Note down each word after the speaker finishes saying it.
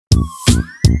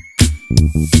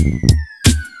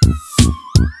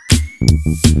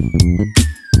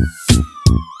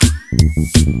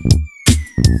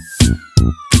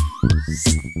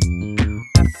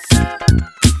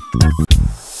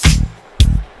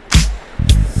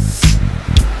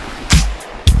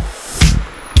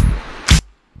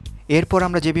এরপর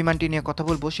আমরা যে বিমানটি নিয়ে কথা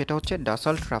বলবো সেটা হচ্ছে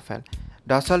Dassault Rafale।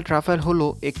 Dassault Rafale হলো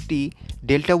একটি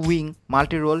delta wing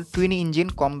multirole twin engine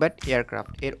combat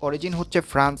aircraft. এর অরিজিন হচ্ছে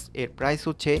ফ্রান্স। এর প্রাইস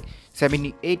হচ্ছে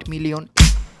 78 মিলিয়ন।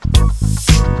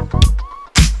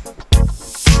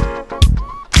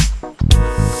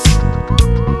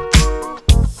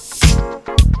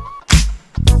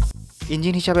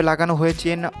 ইঞ্জিন হিসাবে লাগানো হয়েছে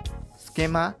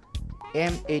স্কেমা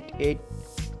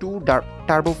M882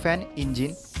 টার্বোফ্যান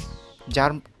ইঞ্জিন,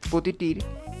 যার প্রতিটির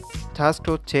থ্রাস্ট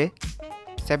হচ্ছে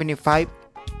 75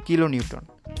 কিলো নিউটন।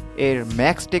 এর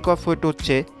ম্যাক্স টেক অফ ওয়েট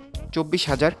হচ্ছে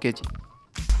 24,000 কেজি।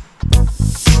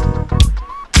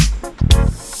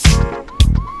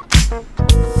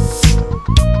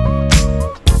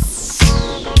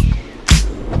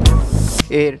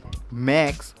 এর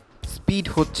ম্যাক্স স্পিড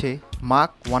হচ্ছে মাক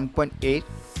 1.8।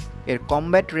 এর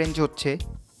কমব্যাট রেঞ্জ হচ্ছে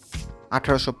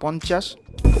 1850।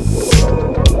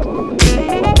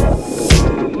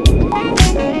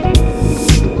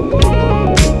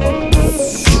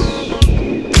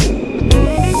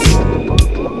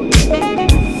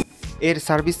 এর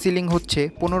সার্ভিস সিলিং হচ্ছে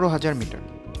 15,000 মিটার।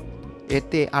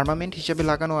 এতে আর্মামেন্ট হিসেবে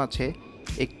লাগানো আছে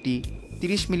একটি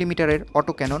 30 মিলিমিটারের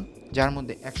অটো ক্যানন, যার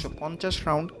মধ্যে 150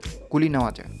 রাউন্ড গুলি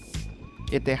নেওয়া যায়।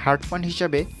 এতে হার্ড পয়েন্ট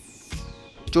হিসাবে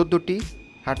 14টি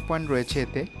হার্ড পয়েন্ট রয়েছে।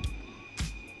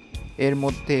 এর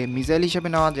মধ্যে মিসাইল হিসাবে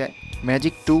নেওয়া যায়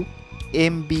magic 2,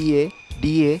 MBA,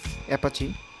 DA, Apache.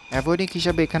 Avoiding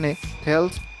হিসাবে এখানে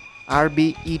থেলস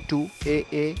RBE2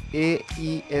 AA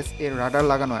AES এর রাডার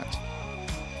লাগানো আছে।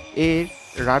 এর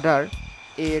রাডার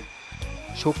এর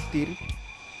শক্তির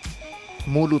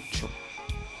মূল উৎস।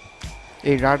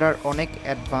 এই রাডার অনেক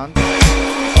অ্যাডভান্স।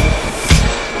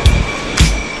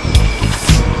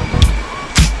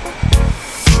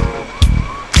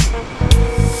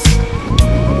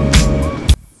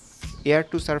 এয়ার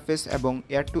টু সারফেস এবং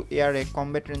এয়ার টু এয়ারে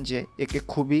কমব্যাট রেঞ্জে একে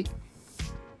খুবই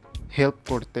হেল্প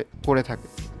করে থাকে।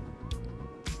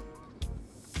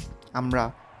 আমরা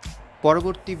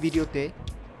পরবর্তী ভিডিওতে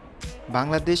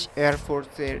বাংলাদেশ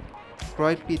এয়ারফোর্সের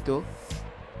ক্রয়কৃত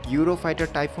ইউরোফাইটার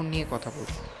টাইফুন নিয়ে কথা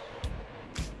বলব।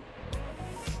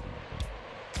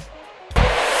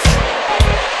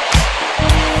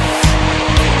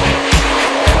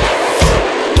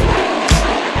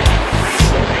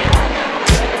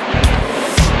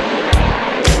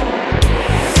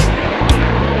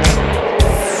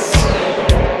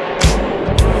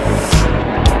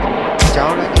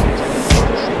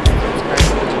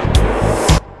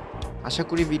 আশা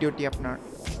করি ভিডিওটি আপনার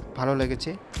ভালো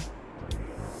লেগেছে।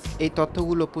 এই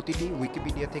তথ্যগুলো প্রতিটি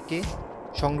উইকিপিডিয়া থেকে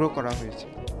সংগ্রহ করা হয়েছে।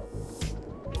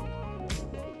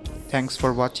 Thanks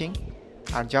for watching.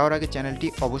 আর যাওয়ার আগে চ্যানেলটি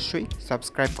অবশ্যই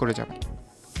সাবস্ক্রাইব করে যাবেন।